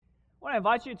I want to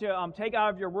invite you to take out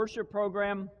of your worship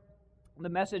program the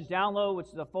message download, which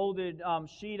is a folded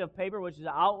sheet of paper, which is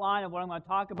an outline of what I'm going to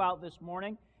talk about this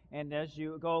morning. And as we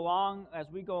go along,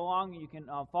 you can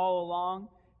follow along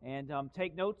and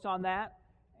take notes on that.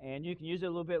 And you can use it a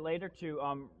little bit later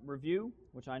to review,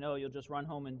 which I know you'll just run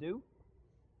home and do.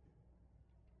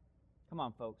 Come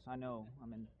on, folks. I know.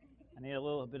 I need a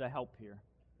little bit of help here.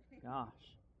 Gosh,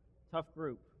 tough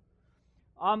group.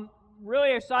 I'm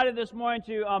really excited this morning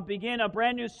to begin a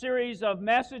brand new series of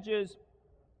messages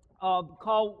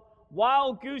called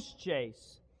Wild Goose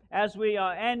Chase. As we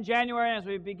end January, as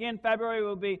we begin February,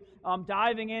 we'll be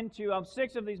diving into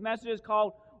 6 of these messages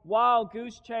called Wild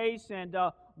Goose Chase. And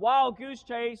Wild Goose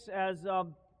Chase, as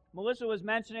Melissa was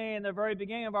mentioning in the very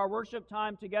beginning of our worship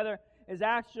time together, is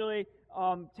actually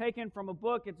taken from a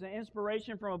book. It's an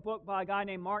inspiration from a book by a guy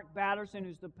named Mark Batterson,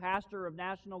 who's the pastor of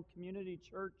National Community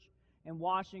Church in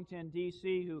Washington,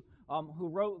 D.C., who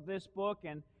wrote this book,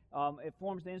 and it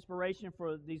forms the inspiration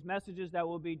for these messages that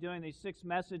we'll be doing, these 6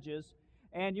 messages.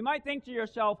 And you might think to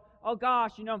yourself, oh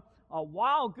gosh, a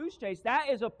Wild Goose Chase, that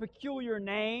is a peculiar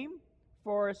name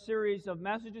for a series of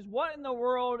messages. What in the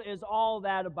world is all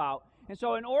that about? And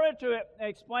so in order to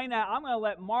explain that, I'm going to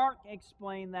let Mark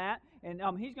explain that, and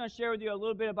he's going to share with you a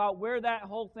little bit about where that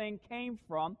whole thing came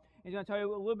from. He's going to tell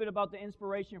you a little bit about the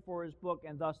inspiration for his book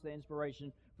and thus the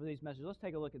inspiration for these messages. Let's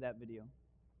take a look at that video.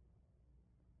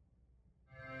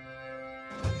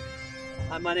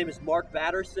 Hi, my name is Mark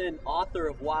Batterson, author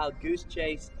of Wild Goose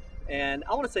Chase, and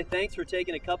I want to say thanks for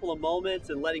taking a couple of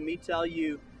moments and letting me tell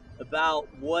you about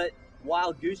what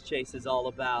Wild Goose Chase is all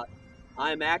about.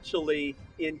 I'm actually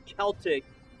in Celtic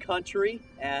country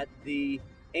at the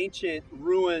ancient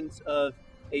ruins of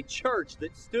a church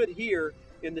that stood here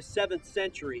in the 7th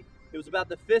century. It was about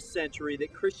the 5th century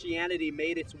that Christianity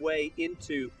made its way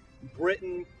into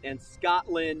Britain and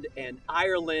Scotland and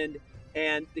Ireland,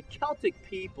 and the Celtic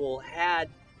people had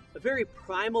a very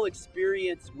primal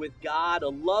experience with God, a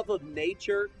love of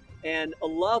nature, and a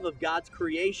love of God's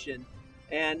creation.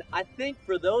 And I think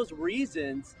for those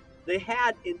reasons, they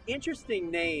had an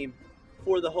interesting name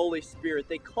for the Holy Spirit.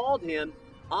 They called him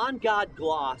On God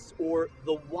Gloss, or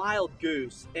the Wild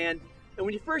Goose. And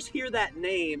when you first hear that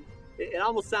name, it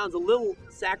almost sounds a little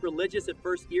sacrilegious at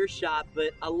first earshot,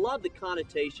 but I love the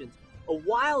connotations. A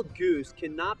wild goose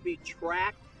cannot be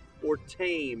tracked or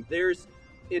tamed. There's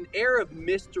an air of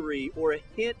mystery or a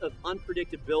hint of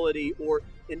unpredictability or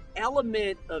an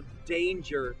element of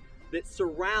danger that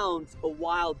surrounds a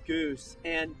wild goose.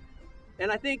 And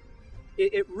I think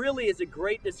it really is a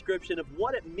great description of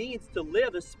what it means to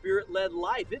live a Spirit-led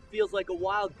life. It feels like a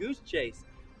wild goose chase.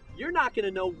 You're not going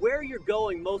to know where you're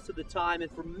going most of the time, and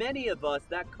for many of us,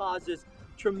 that causes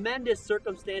tremendous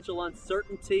circumstantial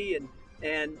uncertainty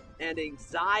and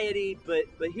anxiety. But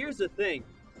here's the thing.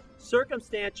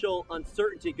 Circumstantial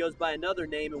uncertainty goes by another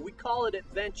name, and we call it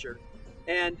adventure.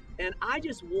 And I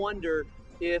just wonder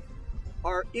if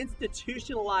our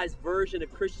institutionalized version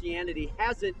of Christianity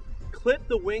hasn't clipped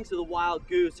the wings of the wild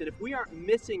goose, and if we aren't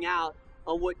missing out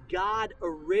on what God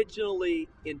originally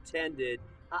intended.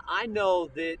 I know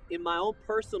that in my own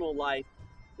personal life,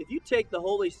 if you take the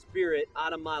Holy Spirit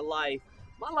out of my life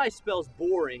spells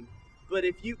boring. But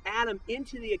if you add him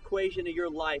into the equation of your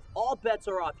life, all bets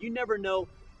are off. You never know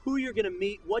who you're going to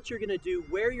meet, what you're going to do,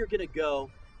 where you're going to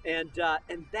go. And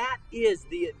that is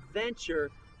the adventure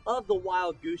of the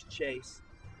Wild Goose Chase.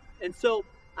 And so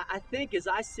I think as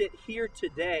I sit here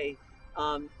today,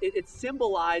 it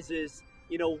symbolizes,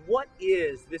 what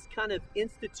is this kind of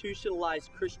institutionalized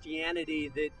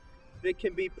Christianity that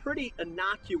can be pretty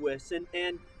innocuous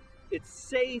and it's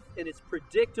safe and it's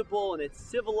predictable and it's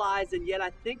civilized, and yet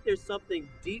I think there's something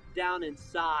deep down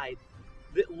inside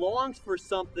that longs for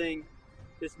something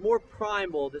that's more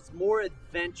primal, that's more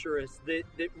adventurous,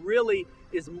 that really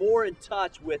is more in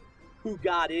touch with who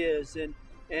God is.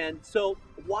 And so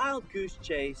Wild Goose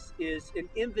Chase is an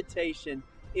invitation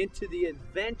into the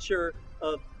adventure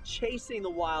of chasing the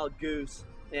wild goose.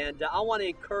 And I want to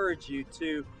encourage you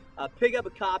to pick up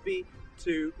a copy,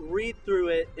 to read through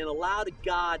it, and allow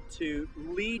God to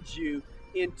lead you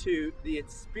into the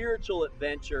spiritual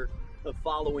adventure of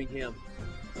following him.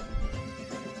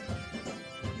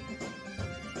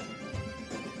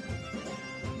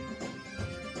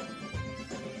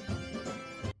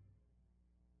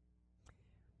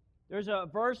 There's a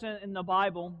verse in the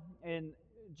Bible, in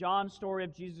John's story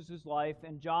of Jesus' life,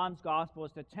 in John's Gospel.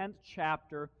 It's the 10th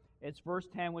chapter. It's verse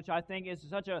 10, which I think is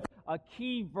such a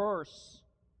key verse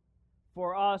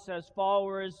for us as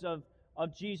followers of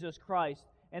Jesus Christ.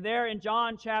 And there in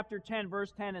John chapter 10,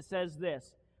 verse 10, it says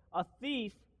this: "A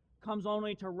thief comes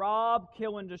only to rob,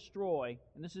 kill, and destroy,"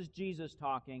 and this is Jesus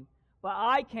talking, but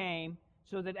I came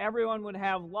so that everyone would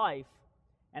have life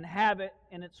and have it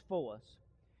in its fullest.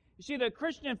 You see, the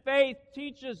Christian faith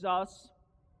teaches us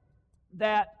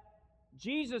that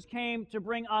Jesus came to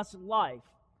bring us life.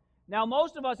 Now,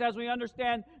 most of us, as we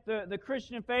understand the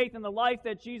Christian faith and the life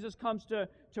that Jesus comes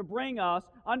to bring us,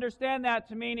 understand that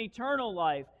to mean eternal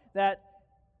life. That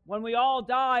when we all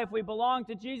die, if we belong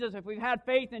to Jesus, if we've had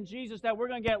faith in Jesus, that we're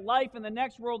going to get life in the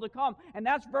next world to come. And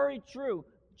that's very true.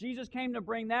 Jesus came to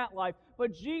bring that life.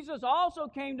 But Jesus also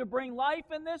came to bring life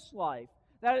in this life.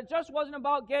 That it just wasn't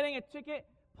about getting a ticket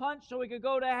punch so we could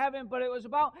go to heaven, but it was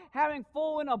about having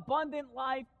full and abundant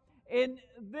life in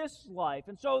this life.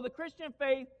 And so the Christian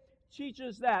faith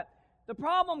teaches that. The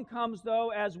problem comes,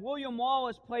 though, as William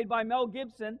Wallace, played by Mel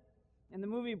Gibson in the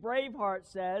movie Braveheart,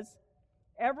 says,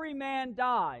 every man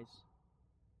dies,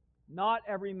 not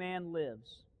every man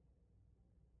lives.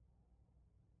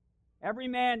 Every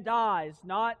man dies,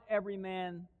 not every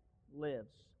man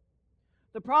lives.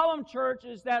 The problem, church,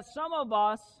 is that some of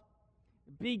us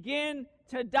begin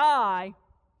to die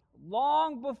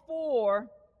long before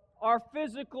our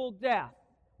physical death.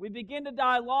 We begin to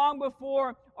die long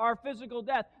before our physical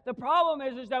death. The problem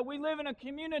is that we live in a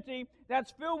community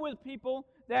that's filled with people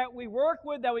that we work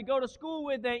with, that we go to school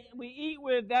with, that we eat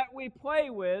with, that we play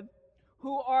with,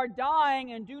 who are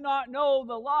dying and do not know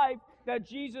the life that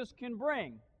Jesus can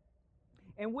bring.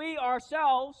 And we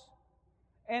ourselves,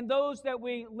 and those that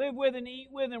we live with and eat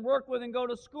with and work with and go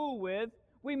to school with,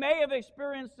 we may have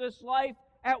experienced this life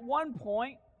at one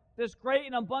point, this great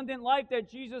and abundant life that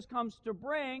Jesus comes to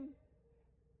bring,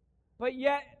 but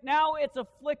yet now it's a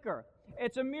flicker.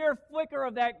 It's a mere flicker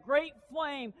of that great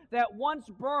flame that once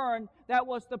burned, that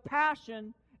was the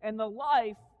passion and the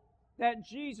life that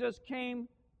Jesus came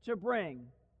to bring.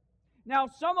 Now,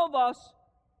 some of us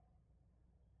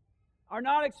are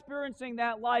not experiencing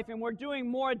that life, and we're doing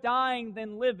more dying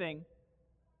than living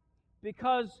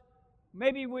because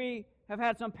maybe we have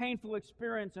had some painful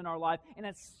experience in our life, and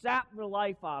it's sapped the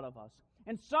life out of us.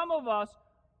 And some of us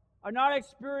are not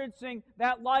experiencing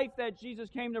that life that Jesus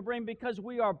came to bring because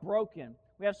we are broken.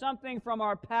 We have something from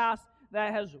our past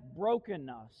that has broken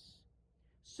us.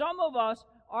 Some of us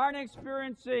aren't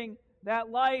experiencing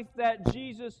that life that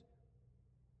Jesus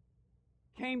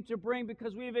came to bring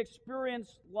because we've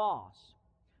experienced loss.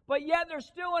 But yet there's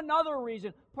still another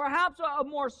reason, perhaps a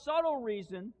more subtle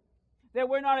reason, that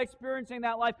we're not experiencing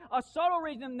that life. A subtle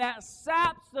reason that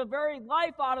saps the very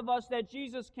life out of us that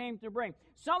Jesus came to bring.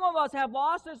 Some of us have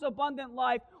lost this abundant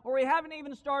life, or we haven't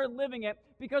even started living it,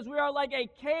 because we are like a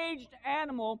caged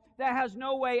animal that has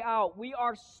no way out. We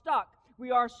are stuck.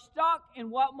 We are stuck in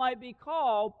what might be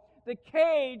called the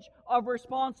cage of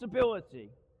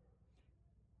responsibility.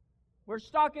 We're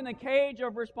stuck in the cage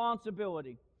of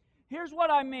responsibility. Here's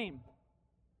what I mean.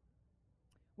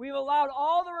 We've allowed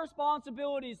all the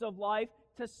responsibilities of life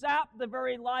to sap the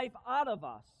very life out of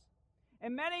us.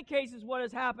 In many cases, what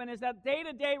has happened is that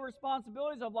day-to-day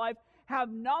responsibilities of life have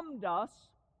numbed us,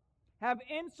 have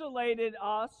insulated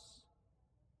us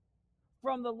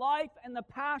from the life and the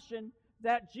passion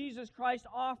that Jesus Christ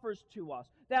offers to us.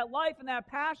 That life and that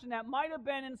passion that might have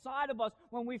been inside of us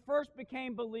when we first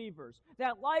became believers.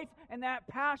 That life and that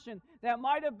passion that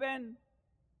might have been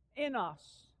in us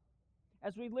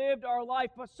as we lived our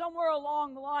life, but somewhere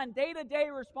along the line, day-to-day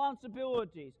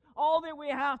responsibilities, all that we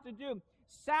have to do,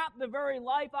 sap the very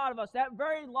life out of us, that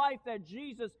very life that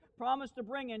Jesus promised to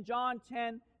bring in John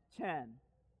 10:10.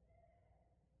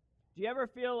 Do you ever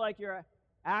feel like you're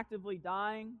actively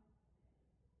dying?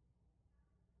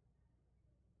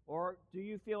 Or do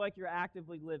you feel like you're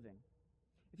actively living?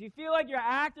 If you feel like you're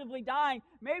actively dying,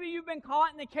 maybe you've been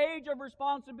caught in the cage of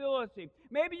responsibility.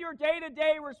 Maybe your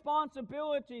day-to-day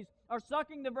responsibilities are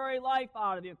sucking the very life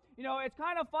out of you. You know, it's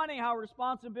kind of funny how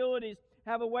responsibilities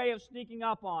have a way of sneaking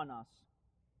up on us.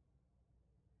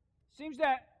 Seems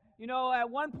that, at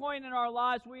one point in our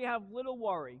lives we have little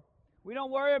worry. We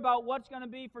don't worry about what's going to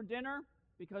be for dinner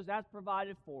because that's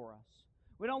provided for us.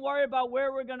 We don't worry about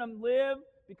where we're going to live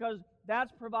because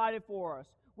that's provided for us.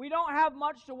 We don't have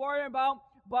much to worry about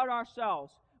but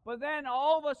ourselves. But then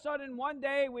all of a sudden one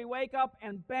day we wake up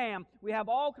and bam, we have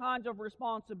all kinds of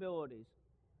responsibilities.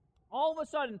 All of a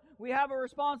sudden we have a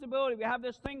responsibility. We have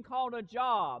this thing called a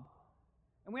job.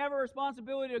 And we have a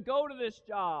responsibility to go to this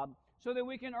job so that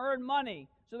we can earn money,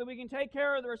 so that we can take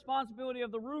care of the responsibility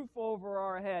of the roof over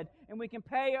our head, and we can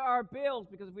pay our bills,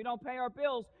 because if we don't pay our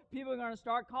bills, people are going to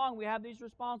start calling. We have these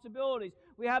responsibilities.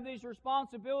 We have these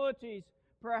responsibilities,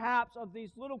 perhaps, of these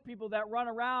little people that run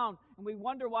around, and we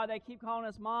wonder why they keep calling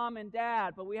us mom and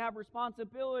dad, but we have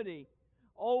responsibility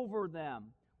over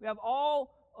them. We have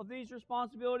all of these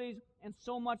responsibilities and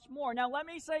so much more. Now, let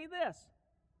me say this.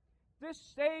 this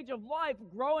stage of life,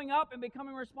 growing up and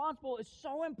becoming responsible, is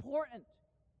so important.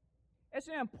 It's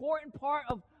an important part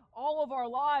of all of our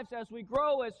lives as we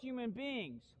grow as human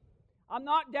beings. I'm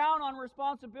not down on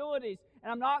responsibilities,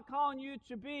 and I'm not calling you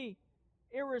to be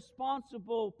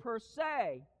irresponsible per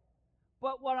se.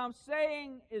 But what I'm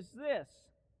saying is this,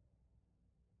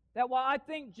 that while I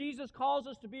think Jesus calls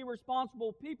us to be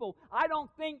responsible people, I don't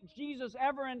think Jesus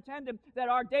ever intended that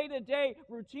our day-to-day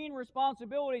routine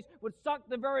responsibilities would suck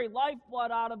the very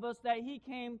lifeblood out of us that He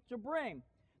came to bring.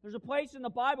 There's a place in the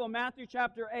Bible, Matthew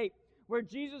chapter 8, where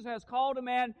Jesus has called a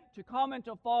man to come and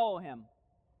to follow Him.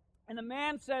 And the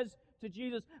man says to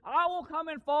Jesus, I will come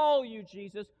and follow you,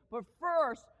 Jesus, but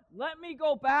first let me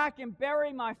go back and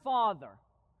bury my father,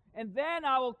 and then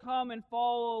I will come and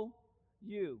follow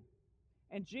you.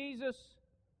 And Jesus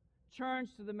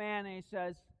turns to the man and He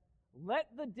says, let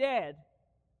the dead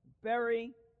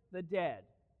bury the dead.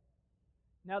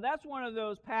 Now that's one of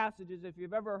those passages, if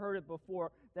you've ever heard it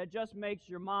before, that just makes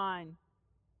your mind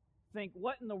think,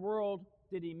 what in the world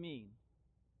did He mean?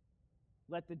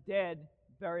 Let the dead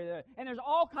bury the dead. And there's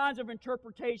all kinds of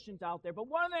interpretations out there, but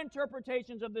one of the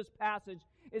interpretations of this passage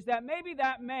is that maybe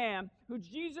that man who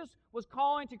Jesus was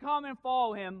calling to come and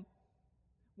follow Him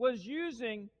was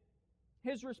using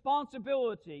his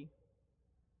responsibility,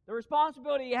 the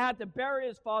responsibility he had to bury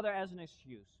his father, as an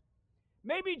excuse.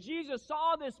 Maybe Jesus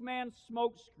saw this man's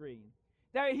smoke screen,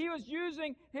 that he was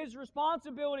using his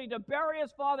responsibility to bury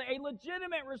his father, a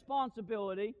legitimate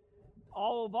responsibility,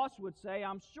 all of us would say,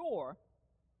 I'm sure,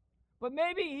 but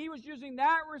maybe he was using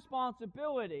that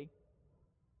responsibility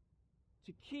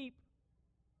to keep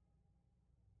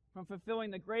from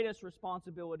fulfilling the greatest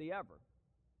responsibility ever,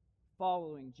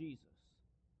 following Jesus.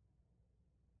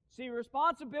 See,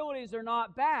 responsibilities are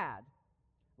not bad,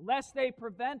 lest they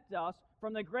prevent us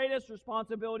from the greatest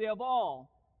responsibility of all,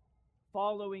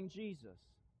 following Jesus.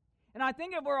 And I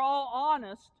think if we're all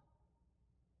honest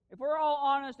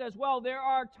as well, there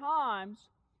are times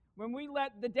when we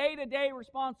let the day-to-day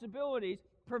responsibilities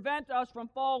prevent us from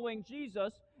following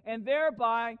Jesus, and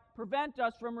thereby prevent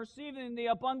us from receiving the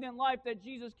abundant life that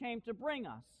Jesus came to bring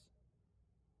us.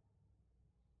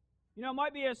 You know, it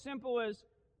might be as simple as,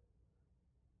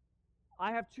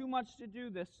 I have too much to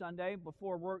do this Sunday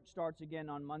before work starts again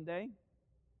on Monday.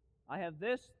 I have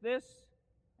this,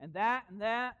 and that, and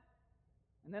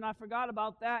then I forgot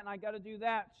about that, and I got to do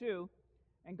that too.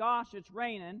 And gosh, it's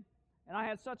raining, and I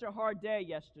had such a hard day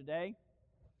yesterday.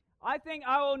 I think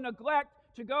I will neglect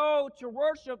to go to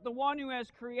worship the one who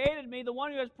has created me, the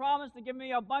one who has promised to give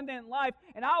me abundant life,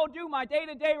 and I will do my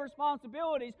day-to-day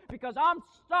responsibilities because I'm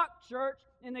stuck, church,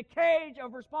 in the cage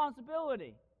of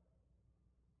responsibility.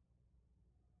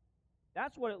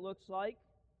 That's what it looks like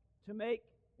to make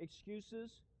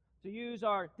excuses, to use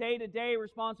our day-to-day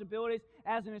responsibilities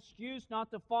as an excuse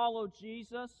not to follow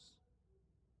Jesus.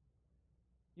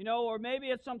 You know, or maybe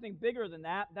it's something bigger than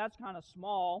that. That's kind of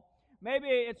small. Maybe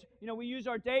it's, we use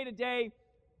our day-to-day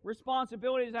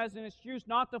responsibilities as an excuse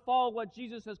not to follow what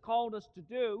Jesus has called us to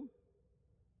do.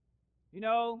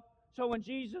 So when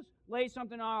Jesus lays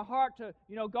something on our heart to,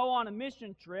 go on a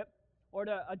mission trip, or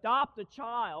to adopt a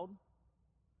child,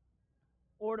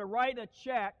 or to write a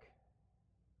check,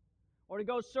 or to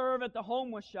go serve at the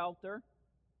homeless shelter,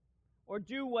 or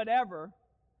do whatever,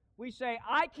 we say,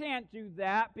 I can't do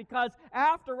that because,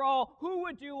 after all, who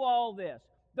would do all this?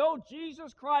 Though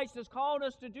Jesus Christ has called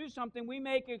us to do something, we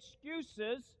make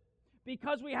excuses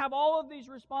because we have all of these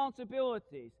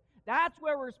responsibilities. That's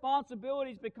where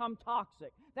responsibilities become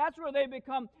toxic. That's where they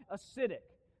become acidic.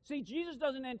 See, Jesus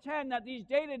doesn't intend that these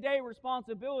day-to-day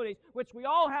responsibilities, which we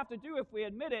all have to do if we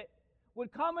admit it,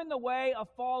 would come in the way of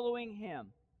following Him,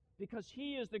 because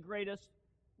He is the greatest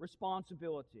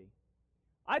responsibility.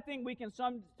 I think we can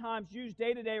sometimes use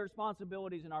day-to-day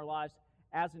responsibilities in our lives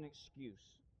as an excuse.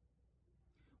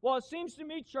 Well, it seems to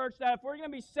me, church, that if we're going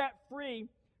to be set free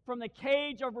from the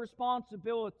cage of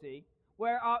responsibility,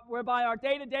 whereby our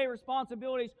day-to-day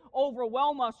responsibilities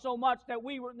overwhelm us so much that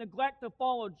we neglect to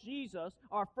follow Jesus,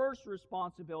 our first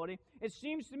responsibility, it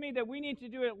seems to me that we need to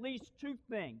do at least two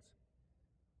things.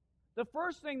 The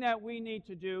first thing that we need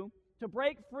to do to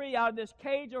break free out of this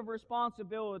cage of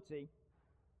responsibility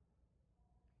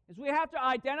is we have to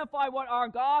identify what our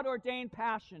God-ordained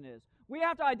passion is. We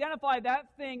have to identify that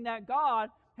thing that God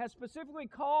has specifically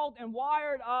called and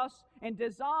wired us and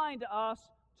designed us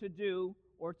to do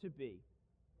or to be.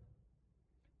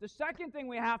 The second thing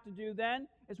we have to do then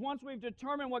is, once we've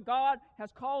determined what God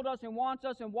has called us and wants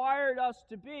us and wired us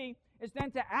to be, is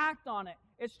then to act on it.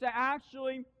 It's to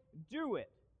actually do it.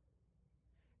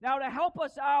 Now, to help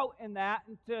us out in that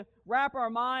and to wrap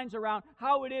our minds around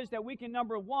how it is that we can,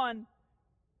 number one,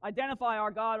 identify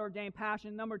our God-ordained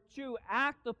passion. Number 2,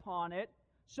 act upon it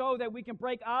so that we can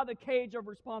break out of the cage of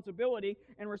responsibility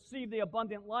and receive the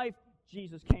abundant life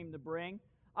Jesus came to bring.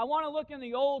 I want to look in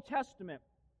the Old Testament.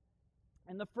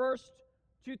 In the first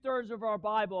 2/3 of our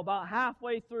Bible, about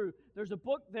halfway through, there's a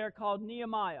book there called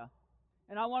Nehemiah.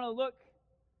 And I want to look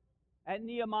at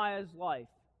Nehemiah's life.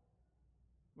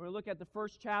 We're going to look at the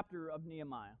first chapter of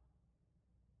Nehemiah.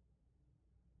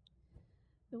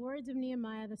 The words of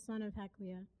Nehemiah the son of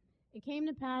Hachaliah. It came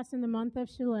to pass in the month of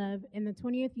Sheleb, in the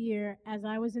 20th year, as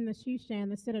I was in the Shushan,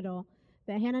 the citadel,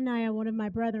 that Hananiah, one of my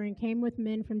brethren, came with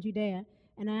men from Judea,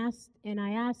 and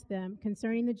I asked them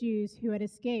concerning the Jews who had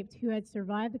escaped, who had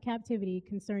survived the captivity,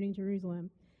 concerning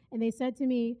Jerusalem. And they said to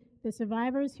me, the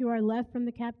survivors who are left from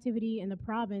the captivity in the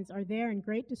province are there in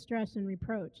great distress and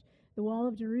reproach. The wall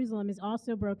of Jerusalem is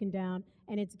also broken down,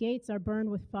 and its gates are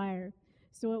burned with fire.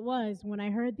 So it was, when I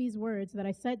heard these words, that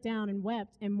I sat down and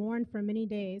wept and mourned for many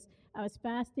days. I was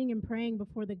fasting and praying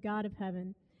before the God of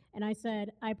heaven. And I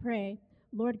said, I pray,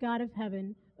 Lord God of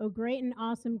heaven, O great and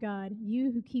awesome God,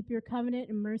 you who keep your covenant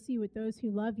and mercy with those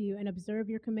who love you and observe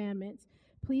your commandments,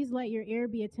 please let your ear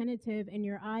be attentive and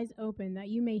your eyes open, that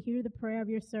you may hear the prayer of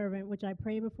your servant, which I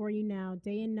pray before you now,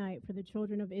 day and night, for the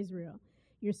children of Israel,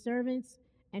 your servants,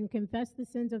 and confess the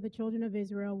sins of the children of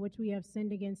Israel, which we have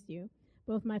sinned against you.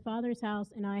 Both my father's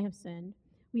house and I have sinned.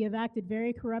 We have acted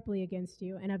very corruptly against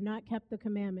you, and have not kept the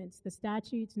commandments, the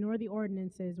statutes, nor the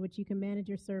ordinances which you commanded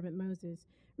your servant Moses.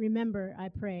 Remember, I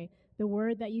pray, the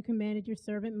word that you commanded your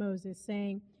servant Moses,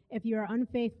 saying, if you are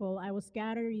unfaithful, I will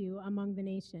scatter you among the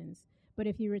nations. But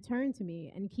if you return to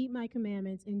me and keep my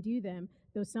commandments and do them,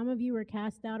 though some of you were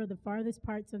cast out of the farthest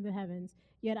parts of the heavens,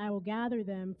 yet I will gather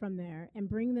them from there and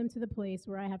bring them to the place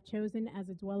where I have chosen as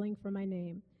a dwelling for my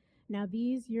name. Now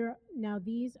these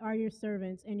are your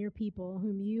servants and your people,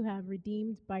 whom you have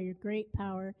redeemed by your great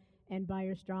power and by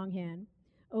your strong hand.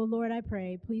 O Lord, I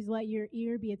pray, please let your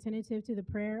ear be attentive to the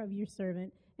prayer of your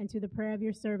servant and to the prayer of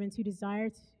your servants who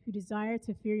desire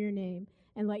to fear your name.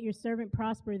 And let your servant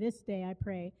prosper this day, I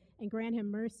pray, and grant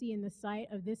him mercy in the sight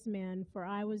of this man, for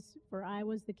I was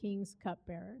the king's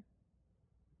cupbearer.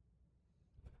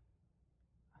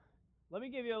 Let me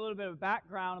give you a little bit of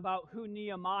background about who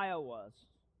Nehemiah was.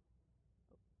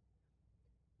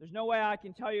 There's no way I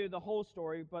can tell you the whole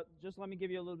story, but just let me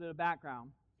give you a little bit of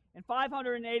background. In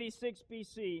 586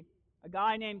 BC, a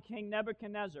guy named King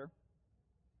Nebuchadnezzar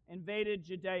invaded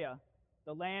Judea,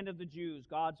 the land of the Jews,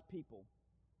 God's people.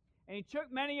 And he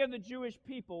took many of the Jewish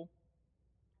people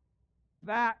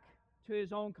back to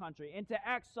his own country, into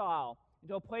exile,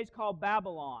 into a place called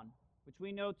Babylon, which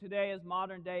we know today as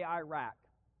modern-day Iraq.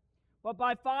 But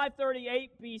by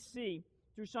 538 BC,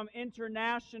 through some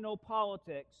international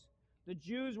politics, the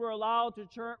Jews were allowed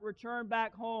to return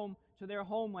back home to their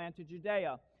homeland, to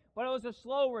Judea. But it was a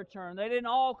slow return. They didn't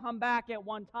all come back at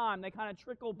one time. They kind of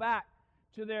trickled back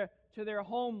to their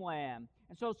homeland.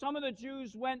 And so some of the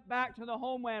Jews went back to the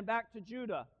homeland, back to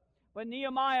Judah. But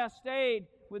Nehemiah stayed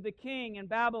with the king in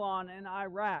Babylon and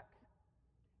Iraq.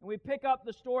 And we pick up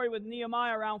the story with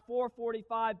Nehemiah around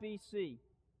 445 BC.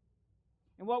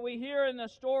 And what we hear in the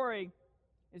story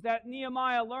is that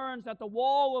Nehemiah learns that the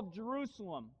wall of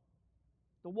Jerusalem,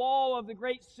 the wall of the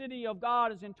great city of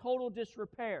God, is in total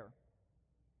disrepair.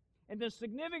 And the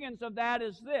significance of that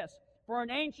is this. For an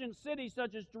ancient city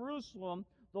such as Jerusalem,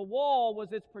 the wall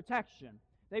was its protection.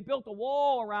 They built a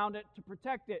wall around it to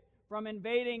protect it from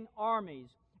invading armies.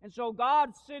 And so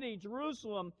God's city,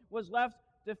 Jerusalem, was left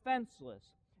defenseless.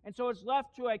 And so it's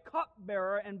left to a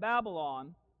cupbearer in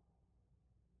Babylon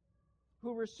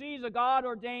who receives a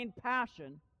God-ordained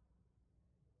passion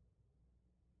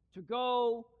to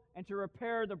go and to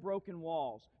repair the broken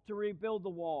walls, to rebuild the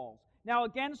walls. Now,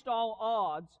 against all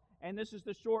odds, and this is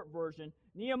the short version,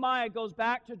 Nehemiah goes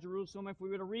back to Jerusalem, if we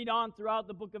were to read on throughout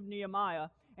the book of Nehemiah,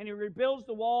 and he rebuilds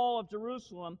the wall of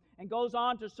Jerusalem and goes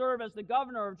on to serve as the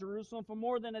governor of Jerusalem for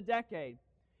more than a decade.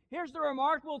 Here's the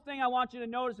remarkable thing I want you to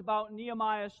notice about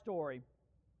Nehemiah's story.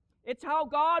 It's how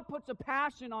God puts a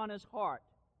passion on his heart.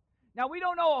 Now, we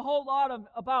don't know a whole lot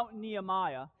about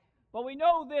Nehemiah, but we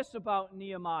know this about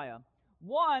Nehemiah.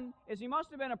 One is he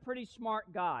must have been a pretty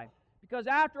smart guy, because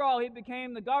after all, he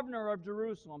became the governor of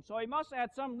Jerusalem. So he must have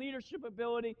had some leadership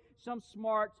ability, some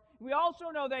smarts. We also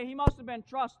know that he must have been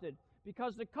trusted,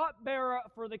 because the cupbearer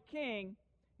for the king,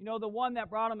 you know, the one that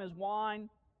brought him his wine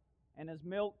and his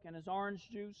milk and his orange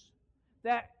juice,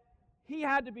 that he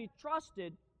had to be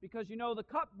trusted because, you know, the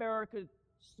cupbearer could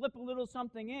slip a little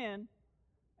something in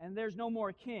and there's no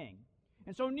more king.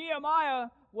 And so Nehemiah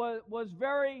was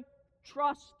very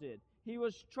trusted. He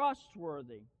was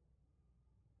trustworthy.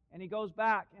 And he goes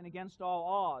back and against all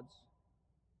odds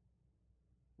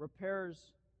repairs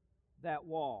that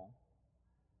wall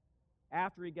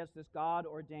after he gets this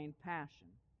God-ordained passion.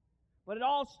 But it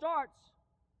all starts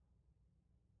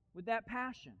with that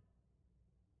passion.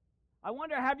 I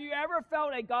wonder, have you ever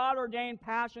felt a God-ordained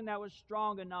passion that was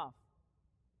strong enough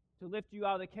to lift you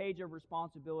out of the cage of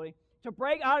responsibility, to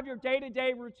break out of your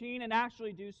day-to-day routine and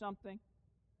actually do something?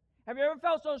 Have you ever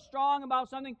felt so strong about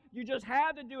something you just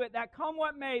had to do it, that come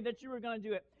what may, that you were going to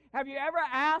do it? Have you ever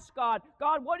asked God,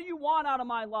 God, what do you want out of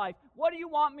my life? What do you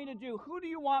want me to do? Who do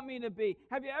you want me to be?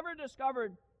 Have you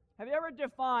ever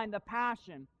defined the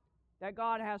passion that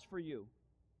God has for you?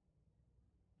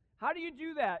 How do you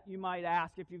do that, you might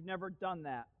ask, if you've never done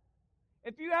that?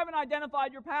 If you haven't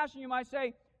identified your passion, you might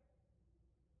say,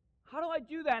 how do I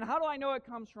do that? And how do I know it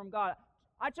comes from God?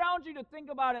 I challenge you to think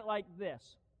about it like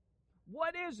this.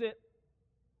 What is it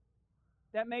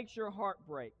that makes your heart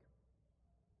break?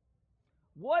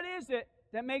 What is it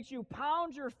that makes you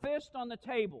pound your fist on the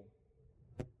table?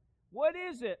 What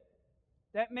is it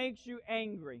that makes you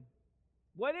angry?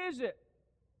 What is it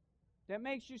that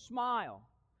makes you smile?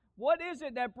 What is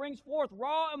it that brings forth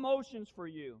raw emotions for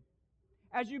you?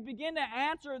 As you begin to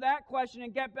answer that question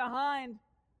and get behind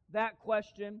that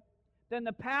question, then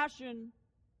the passion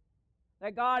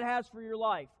that God has for your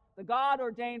life, the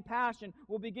God-ordained passion,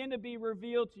 will begin to be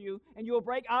revealed to you, and you will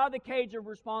break out of the cage of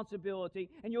responsibility,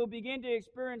 and you will begin to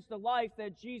experience the life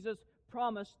that Jesus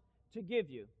promised to give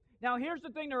you. Now, here's the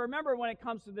thing to remember when it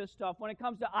comes to this stuff, when it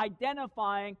comes to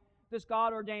identifying this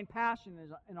God-ordained passion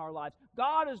in our lives.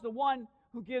 God is the one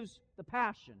who gives the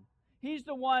passion. He's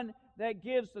the one that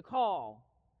gives the call.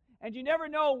 And you never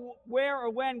know where or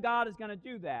when God is going to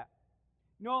do that.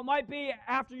 You know, it might be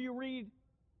after you read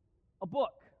a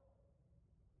book.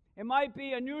 It might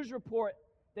be a news report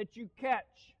that you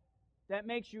catch that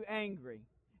makes you angry.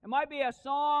 It might be a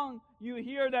song you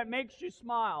hear that makes you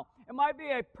smile. It might be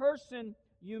a person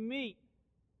you meet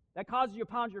that causes you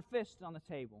to pound your fist on the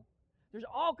table. There's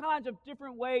all kinds of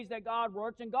different ways that God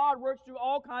works, and God works through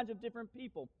all kinds of different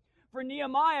people. For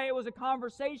Nehemiah, it was a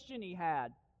conversation he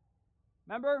had.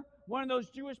 Remember? One of those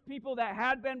Jewish people that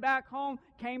had been back home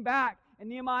came back, and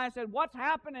Nehemiah said, "What's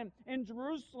happening in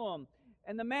Jerusalem?"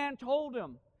 And the man told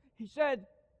him. He said,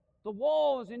 "The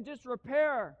wall is in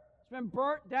disrepair. It's been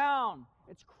burnt down.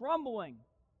 It's crumbling."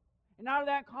 And out of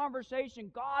that conversation,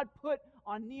 God put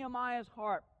on Nehemiah's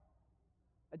heart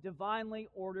a divinely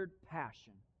ordered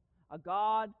passion, a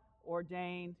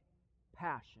God-ordained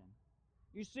passion.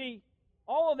 You see,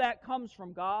 all of that comes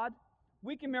from God.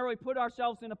 We can merely put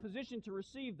ourselves in a position to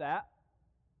receive that.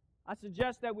 I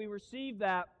suggest that we receive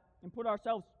that and put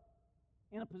ourselves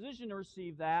in a position to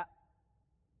receive that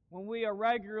when we are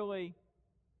regularly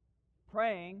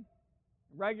praying,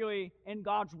 regularly in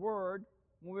God's Word,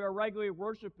 when we are regularly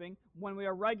worshiping, when we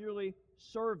are regularly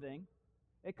serving.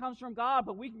 It comes from God,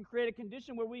 but we can create a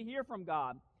condition where we hear from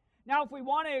God. Now, if we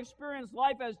want to experience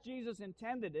life as Jesus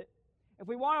intended it, if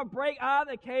we want to break out of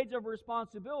the cage of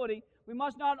responsibility, we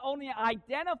must not only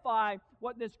identify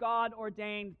what this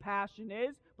God-ordained passion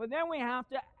is, but then we have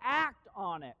to act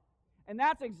on it. And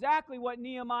that's exactly what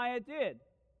Nehemiah did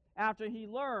after he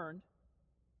learned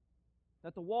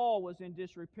that the wall was in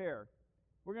disrepair.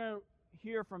 We're going to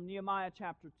hear from Nehemiah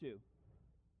chapter 2.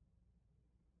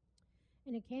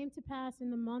 And it came to pass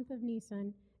in the month of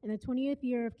Nisan, in the 20th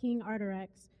year of King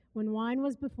Artaxerxes, when wine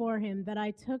was before him, that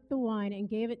I took the wine and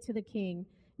gave it to the king.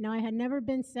 Now I had never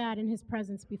been sad in his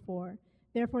presence before.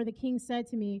 Therefore the king said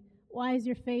to me, "Why is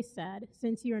your face sad,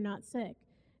 since you are not sick?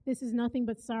 This is nothing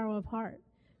but sorrow of heart."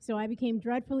 So I became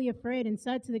dreadfully afraid and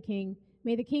said to the king,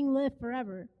 "May the king live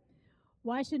forever.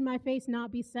 Why should my face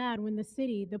not be sad when the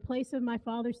city, the place of my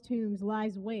father's tombs,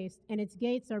 lies waste, and its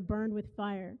gates are burned with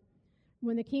fire?"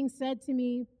 Then the king said to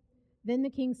me,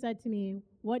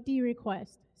 "What do you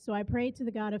request?" So I prayed to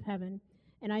the God of heaven,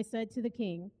 and I said to the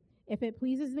king, "If it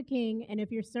pleases the king, and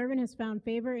if your servant has found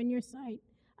favor in your sight,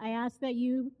 I ask that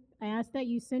you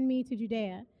send me to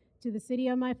Judea, to the city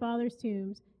of my father's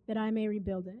tombs, that I may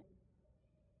rebuild it."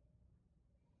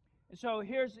 And so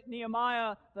here's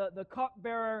Nehemiah, the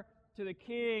cupbearer to the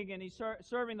king, and he's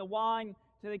serving the wine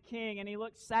to the king, and he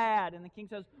looks sad. And the king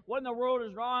says, "What in the world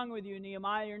is wrong with you,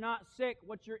 Nehemiah? You're not sick.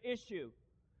 What's your issue?"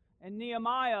 And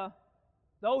Nehemiah,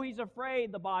 though he's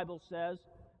afraid, the Bible says,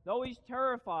 though he's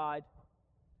terrified,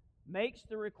 makes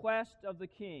the request of the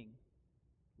king,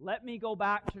 "Let me go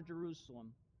back to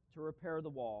Jerusalem to repair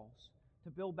the walls, to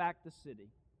build back the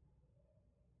city."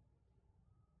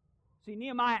 See,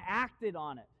 Nehemiah acted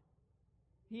on it.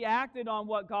 He acted on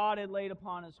what God had laid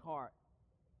upon his heart.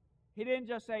 He didn't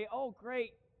just say, "Oh,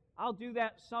 great, I'll do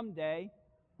that someday,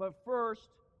 but first,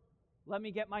 let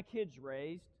me get my kids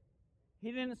raised."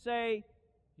 He didn't say,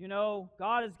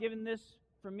 God has given this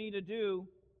for me to do,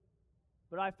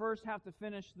 but I first have to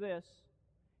finish this.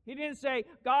 He didn't say,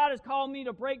 God has called me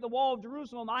to break the wall of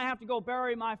Jerusalem. I have to go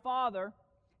bury my father.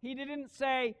 He didn't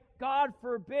say, God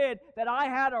forbid that I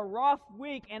had a rough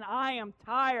week and I am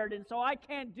tired and so I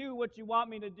can't do what you want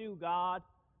me to do, God.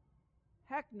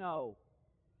 Heck no.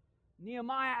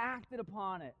 Nehemiah acted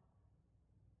upon it.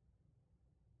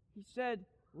 He said,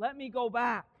 let me go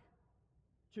back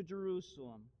to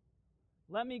Jerusalem.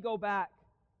 Let me go back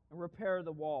and repair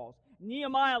the walls.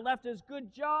 Nehemiah left his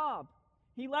good job.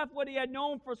 He left what he had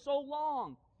known for so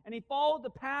long, and he followed the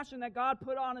passion that God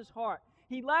put on his heart.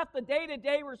 He left the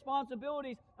day-to-day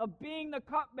responsibilities of being the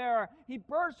cupbearer. He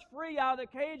burst free out of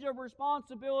the cage of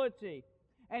responsibility,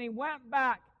 and he went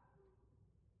back,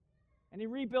 and he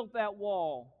rebuilt that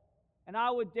wall. And I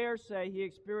would dare say he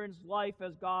experienced life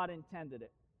as God intended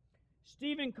it.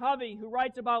 Stephen Covey, who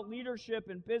writes about leadership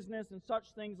and business and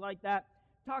such things like that,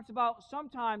 talks about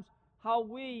sometimes how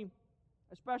we,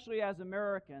 especially as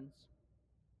Americans,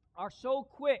 are so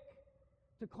quick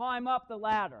to climb up the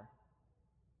ladder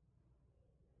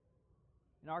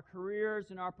in our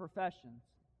careers and our professions.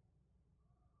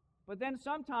 But then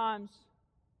sometimes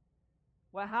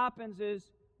what happens is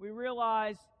we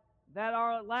realize that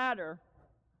our ladder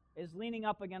is leaning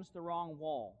up against the wrong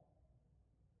wall.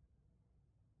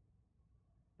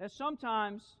 That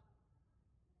sometimes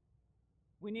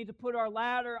we need to put our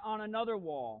ladder on another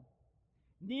wall.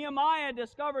 Nehemiah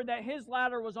discovered that his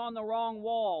ladder was on the wrong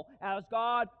wall as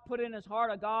God put in his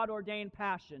heart a God-ordained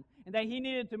passion, and that he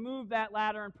needed to move that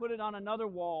ladder and put it on another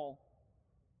wall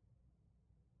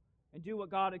and do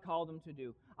what God had called him to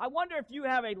do. I wonder if you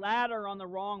have a ladder on the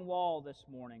wrong wall this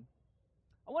morning.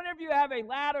 I wonder if you have a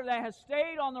ladder that has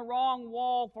stayed on the wrong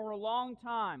wall for a long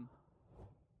time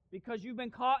because you've been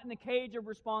caught in the cage of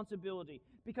responsibility,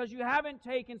 because you haven't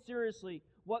taken seriously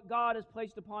what God has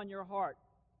placed upon your heart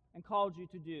and called you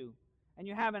to do, and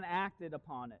you haven't acted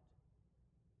upon it.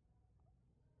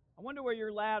 I wonder where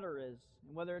your ladder is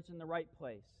and whether it's in the right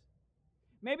place.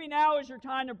 Maybe now is your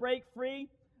time to break free,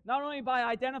 not only by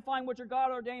identifying what your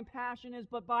God-ordained passion is,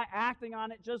 but by acting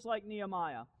on it just like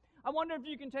Nehemiah. I wonder if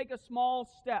you can take a small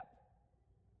step,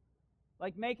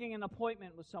 like making an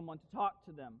appointment with someone to talk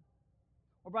to them,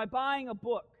 or by buying a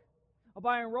book, or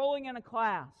by enrolling in a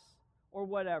class, or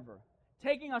whatever.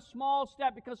 Taking a small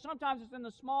step, because sometimes it's in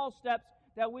the small steps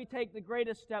that we take the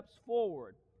greatest steps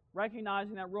forward,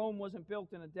 recognizing that Rome wasn't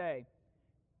built in a day.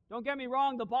 Don't get me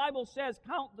wrong, the Bible says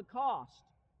count the cost,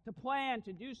 to plan,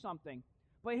 to do something.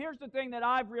 But here's the thing that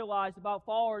I've realized about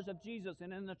followers of Jesus,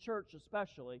 and in the church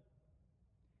especially,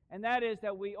 and that is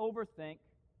that we overthink,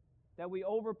 that we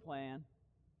overplan,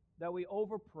 that we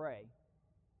overpray.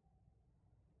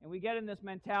 And we get in this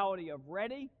mentality of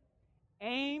ready,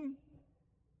 aim,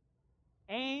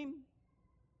 and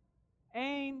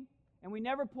we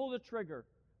never pull the trigger.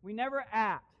 We never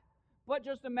act. But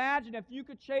just imagine if you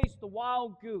could chase the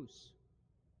wild goose,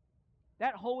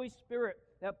 that Holy Spirit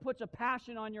that puts a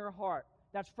passion on your heart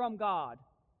that's from God,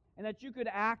 and that you could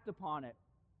act upon it.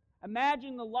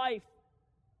 Imagine the life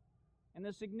and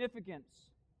the significance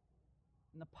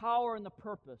and the power and the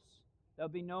purpose that will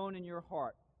be known in your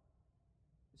heart.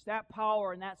 It's that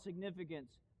power and that significance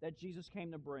that Jesus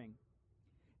came to bring.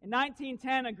 In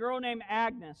 1910, a girl named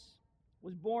Agnes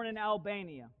was born in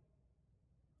Albania.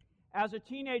 As a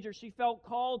teenager, she felt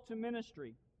called to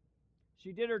ministry.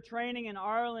 She did her training in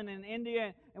Ireland and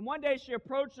India, and one day she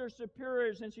approached her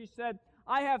superiors and she said,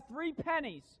 I have 3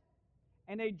 pennies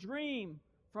and a dream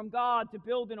from God to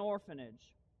build an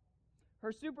orphanage.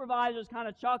 Her supervisors kind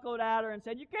of chuckled at her and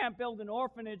said, you can't build an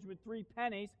orphanage with 3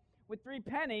 pennies. With 3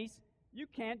 pennies, you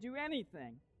can't do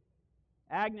anything.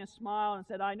 Agnes smiled and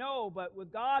said, I know, but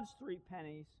with God's 3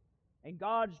 pennies and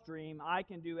God's dream, I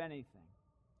can do anything.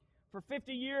 For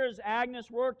 50 years, Agnes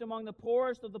worked among the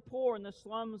poorest of the poor in the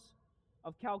slums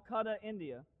of Calcutta,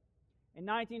 India. In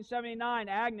 1979,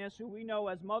 Agnes, who we know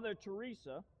as Mother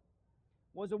Teresa,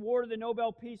 was awarded the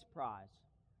Nobel Peace Prize.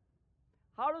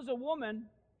 How does a woman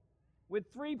with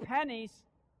 3 pennies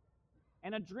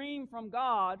and a dream from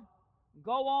God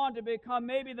go on to become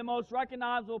maybe the most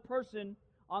recognizable person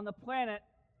on the planet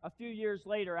a few years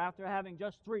later after having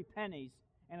just 3 pennies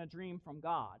and a dream from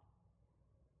God?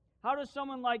 How does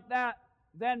someone like that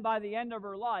then, by the end of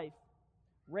her life,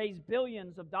 raise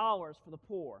billions of dollars for the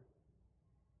poor?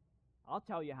 I'll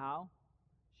tell you how.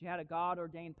 She had a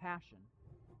God-ordained passion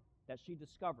that she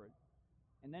discovered,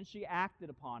 and then she acted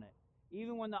upon it,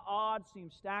 even when the odds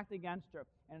seemed stacked against her,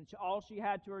 and all she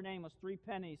had to her name was 3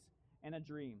 pennies and a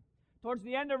dream. Towards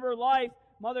the end of her life,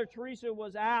 Mother Teresa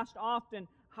was asked often,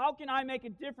 how can I make a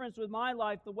difference with my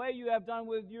life the way you have done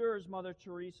with yours, Mother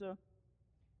Teresa?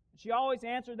 She always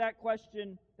answered that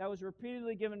question that was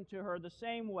repeatedly given to her the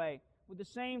same way, with the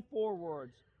same 4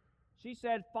 words. She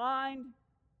said, "Find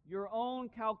your own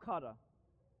Calcutta."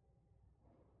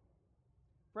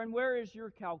 Friend, where is your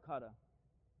Calcutta?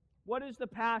 What is the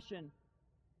passion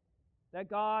that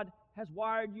God has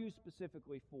wired you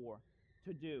specifically for,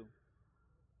 to do?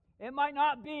 It might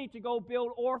not be to go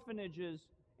build orphanages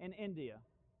in India,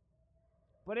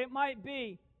 but it might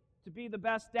be to be the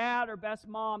best dad or best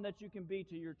mom that you can be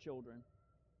to your children.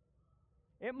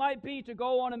 It might be to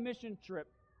go on a mission trip.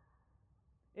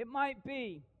 It might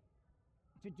be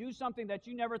to do something that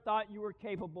you never thought you were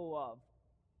capable of.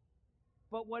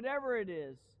 But whatever it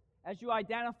is, as you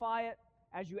identify it,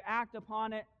 as you act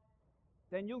upon it,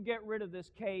 then you'll get rid of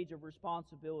this cage of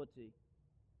responsibility.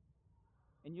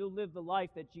 And you'll live the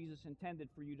life that Jesus intended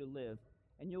for you to live.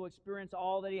 And you'll experience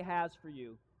all that He has for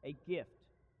you, a gift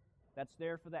that's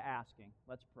there for the asking.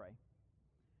 Let's pray.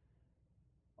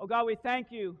 Oh God, we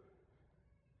thank You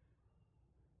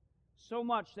so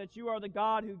much that You are the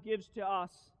God who gives to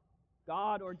us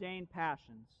God-ordained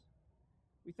passions.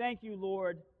 We thank You,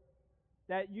 Lord,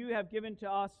 that You have given to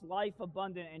us life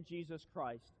abundant in Jesus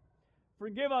Christ.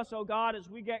 Forgive us, oh God, as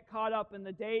we get caught up in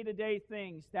the day-to-day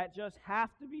things that just have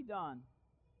to be done,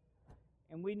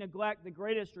 and we neglect the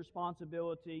greatest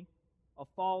responsibility of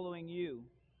following You.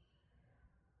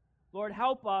 Lord,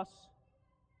 help us,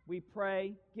 we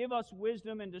pray. Give us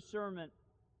wisdom and discernment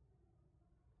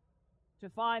to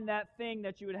find that thing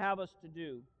that You would have us to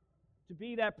do, to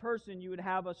be that person You would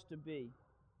have us to be,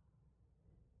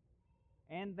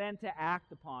 and then to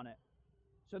act upon it,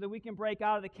 so that we can break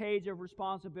out of the cage of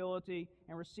responsibility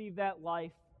and receive that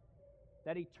life,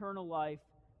 that eternal life,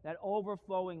 that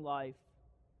overflowing life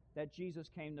that Jesus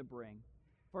came to bring.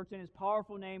 For it's in His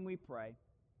powerful name we pray.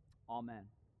 Amen.